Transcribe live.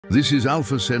This is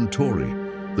Alpha Centauri,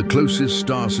 the closest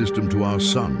star system to our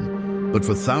Sun. But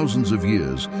for thousands of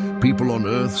years, people on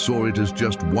Earth saw it as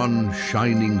just one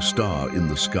shining star in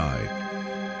the sky.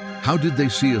 How did they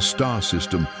see a star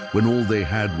system when all they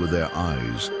had were their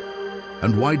eyes?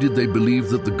 And why did they believe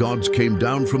that the gods came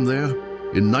down from there?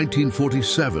 In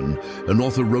 1947, an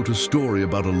author wrote a story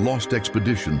about a lost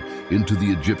expedition into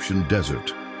the Egyptian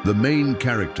desert. The main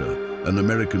character, an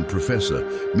American professor,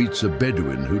 meets a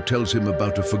Bedouin who tells him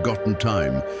about a forgotten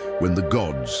time when the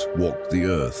gods walked the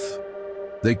earth.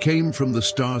 They came from the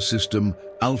star system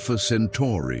Alpha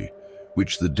Centauri,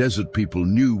 which the desert people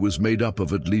knew was made up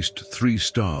of at least 3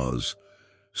 stars.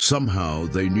 Somehow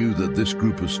they knew that this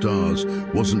group of stars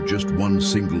wasn't just one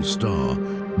single star.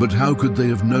 But how could they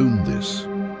have known this?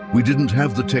 We didn't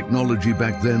have the technology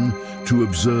back then to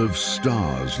observe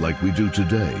stars like we do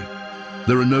today.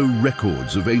 There are no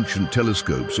records of ancient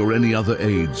telescopes or any other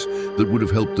aids that would have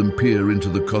helped them peer into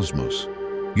the cosmos.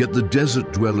 Yet the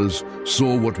desert dwellers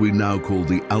saw what we now call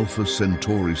the Alpha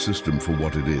Centauri system for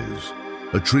what it is.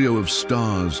 A trio of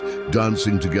stars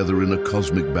dancing together in a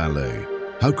cosmic ballet.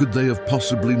 How could they have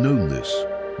possibly known this?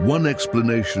 One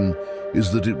explanation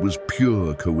is that it was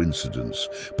pure coincidence.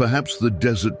 Perhaps the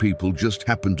desert people just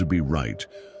happened to be right.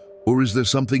 Or is there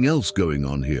something else going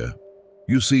on here?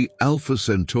 You see, Alpha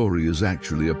Centauri is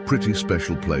actually a pretty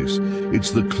special place.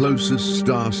 It's the closest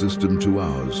star system to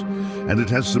ours, and it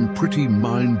has some pretty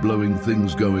mind-blowing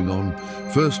things going on.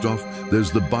 First off,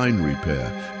 there's the binary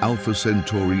pair, Alpha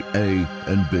Centauri A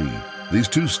and B. These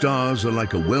 2 stars are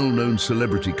like a well-known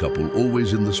celebrity couple,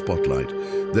 always in the spotlight.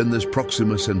 Then there's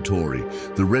Proxima Centauri,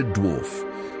 the red dwarf.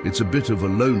 It's a bit of a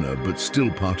loner, but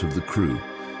still part of the crew.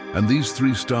 And these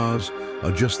 3 stars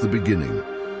are just the beginning.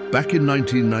 Back in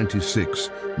 1996,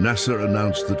 NASA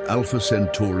announced that Alpha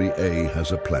Centauri A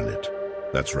has a planet.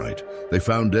 That's right, they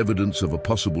found evidence of a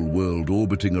possible world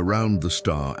orbiting around the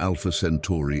star Alpha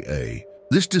Centauri A.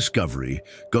 This discovery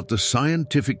got the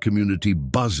scientific community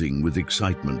buzzing with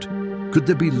excitement. Could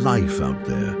there be life out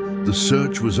there? The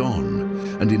search was on,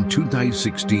 and in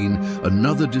 2016,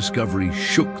 another discovery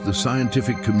shook the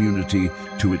scientific community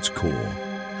to its core.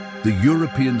 The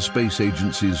European Space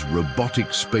Agency's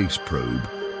robotic space probe,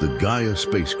 the Gaia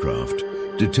spacecraft,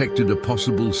 detected a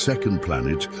possible second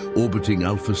planet orbiting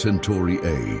Alpha Centauri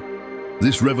A.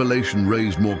 This revelation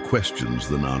raised more questions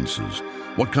than answers.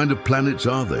 What kind of planets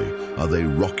are they? Are they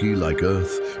rocky like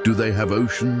Earth? Do they have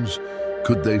oceans?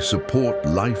 Could they support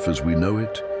life as we know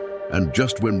it? And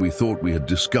just when we thought we had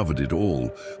discovered it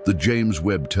all, the James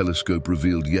Webb Telescope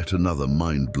revealed yet another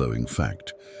mind-blowing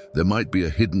fact. There might be a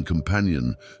hidden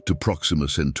companion to Proxima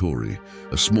Centauri,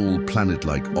 a small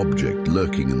planet-like object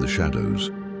lurking in the shadows.